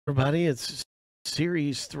Everybody, it's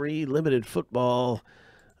Series 3 Limited Football.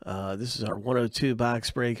 This is our 102 box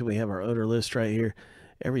break, and we have our owner list right here.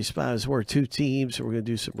 Every spot is worth 2 teams, so we're going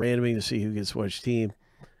to do some randoming to see who gets which team.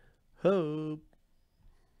 Hope.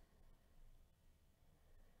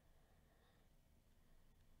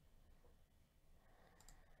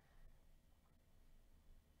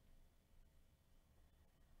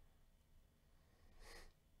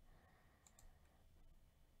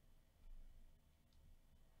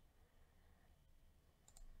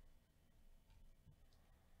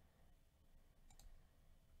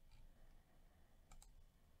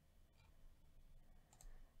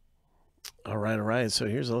 All right. So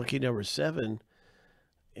here's a lucky number 7.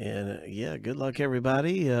 And yeah, good luck,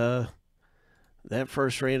 everybody. That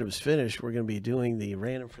first random is finished. We're going to be doing the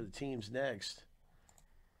random for the teams next.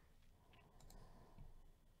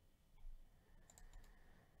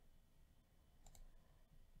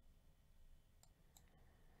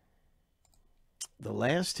 The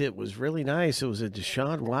last hit was really nice. It was a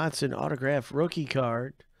Deshaun Watson autographed rookie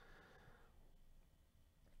card.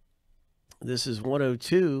 This is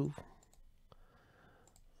 102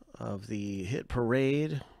 of the Hit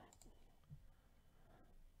Parade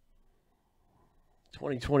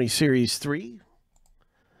 2020 Series 3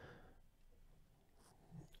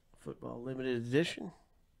 Football Limited Edition.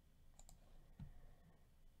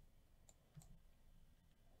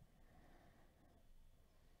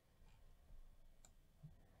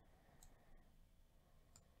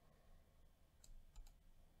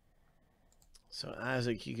 So,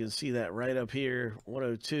 Isaac, you can see that right up here,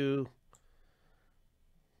 102.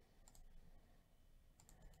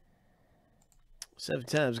 Seven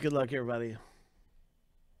times. Good luck, everybody.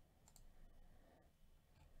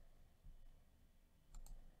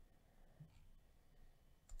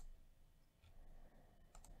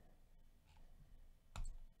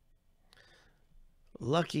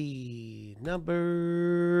 Lucky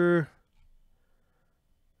number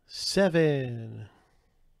 7.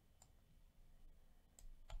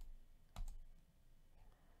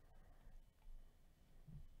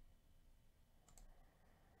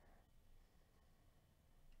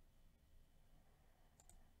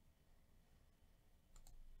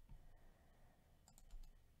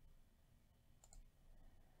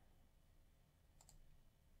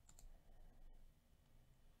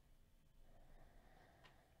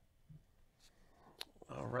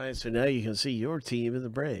 All right, so now you can see your team in the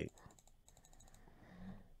break.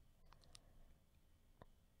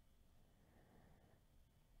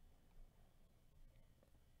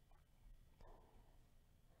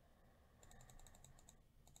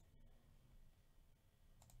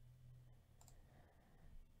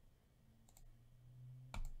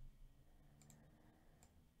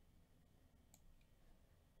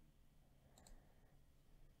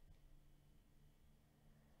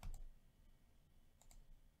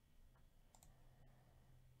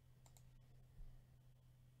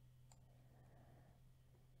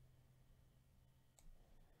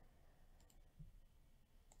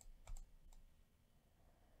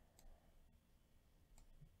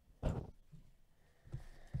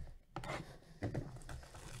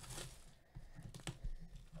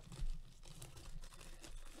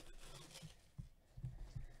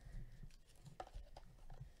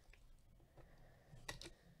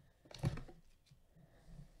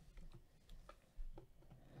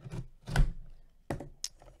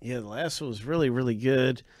 Yeah, the last one was really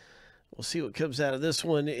good. We'll see what comes out of this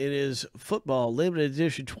one. It is Football Limited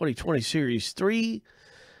Edition 2020 Series 3.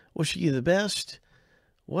 Wishing you the best.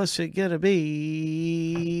 What's it gonna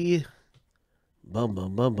be? Bum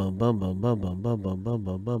bum bum bum bum bum bum bum bum bum bum bum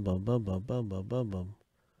bum bum bum bum bum bum bum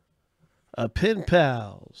bum. Pen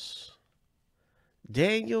Pals.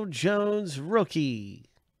 Daniel Jones rookie.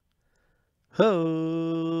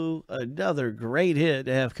 Ho! Another great hit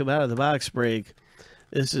to have come out of the box break.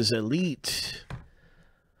 This is Elite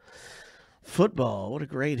Football. What a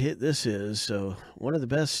great hit this is. So one of the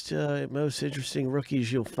best, most interesting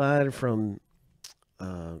rookies you'll find from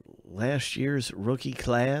last year's rookie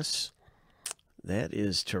class. That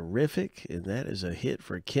is terrific, and that is a hit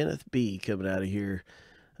for Kenneth B. coming out of here.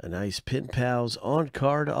 A nice Pen Pals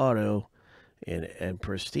on-card auto and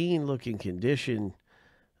pristine-looking condition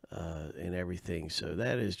and everything. So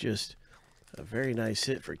that is just a very nice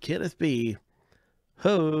hit for Kenneth B.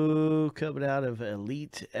 Ho, coming out of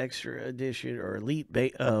Elite Extra Edition, or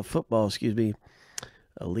Elite Football, excuse me.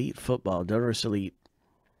 Elite Football, Donruss Elite.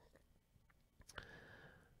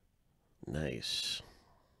 Nice.